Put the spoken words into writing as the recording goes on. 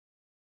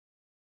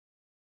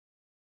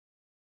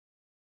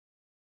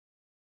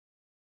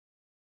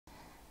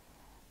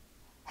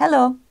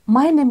Hello,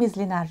 my name is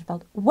Lina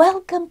Archibald.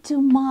 Welcome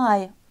to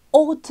my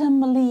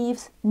Autumn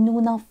Leaves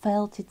Nuno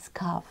felted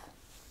scarf.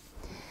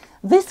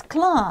 This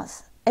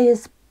class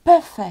is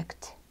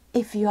perfect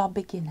if you are a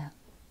beginner.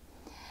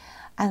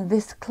 And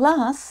this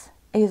class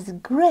is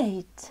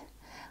great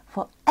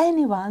for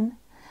anyone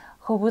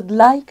who would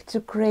like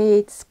to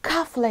create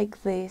scarf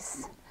like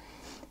this,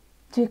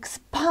 to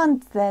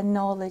expand their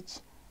knowledge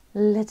a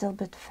little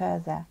bit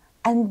further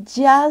and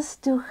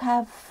just to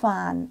have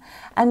fun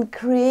and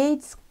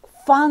create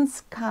fun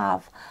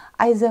scarf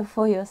either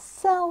for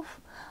yourself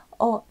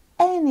or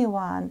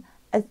anyone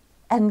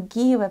and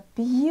give a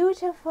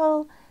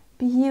beautiful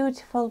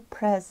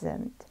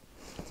present.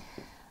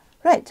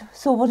 Right,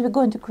 so what we're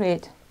going to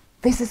create?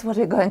 This is what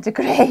we're going to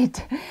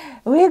create.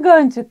 We're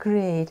going to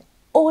create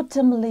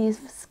autumn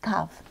leaf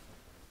scarf.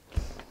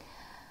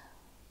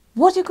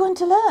 What are you going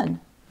to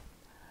learn?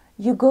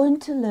 You're going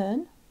to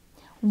learn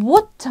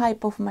what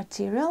type of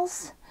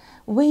materials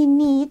we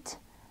need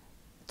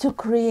to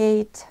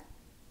create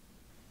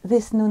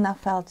this Nuno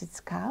felted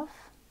scarf,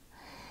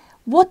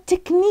 what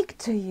technique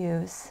to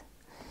use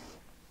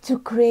to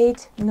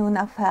create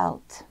Nuno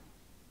felt.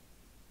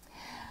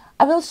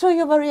 I will show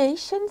you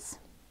variations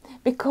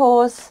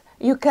because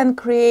you can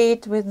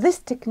create with this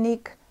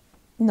technique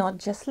not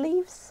just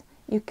leaves,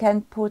 you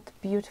can put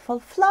beautiful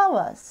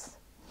flowers.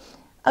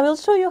 I will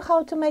show you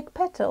how to make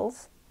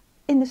petals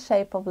in the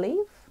shape of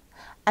leaf,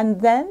 and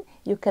then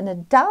you can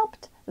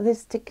adapt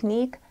this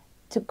technique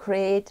to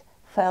create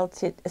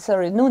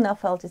Nuno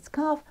felted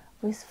scarf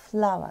with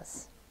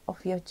flowers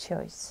of your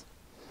choice.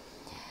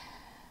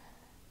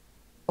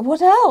 What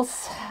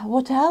else?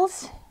 What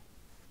else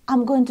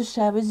I'm going to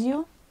share with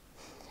you?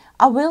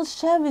 I will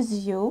share with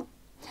you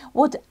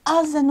what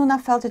other Nuno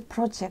felted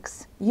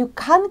projects you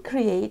can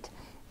create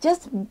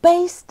just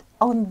based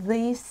on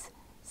this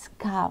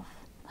scarf.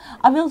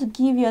 I will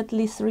give you at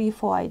least 3 or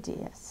 4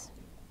 ideas.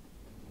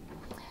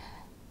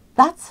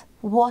 That's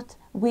what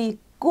we're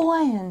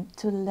going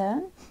to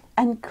learn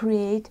and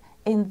create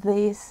in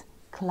this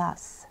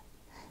class.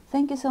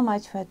 Thank you so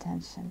much for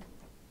attention.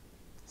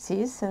 See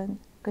you soon.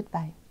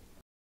 Goodbye.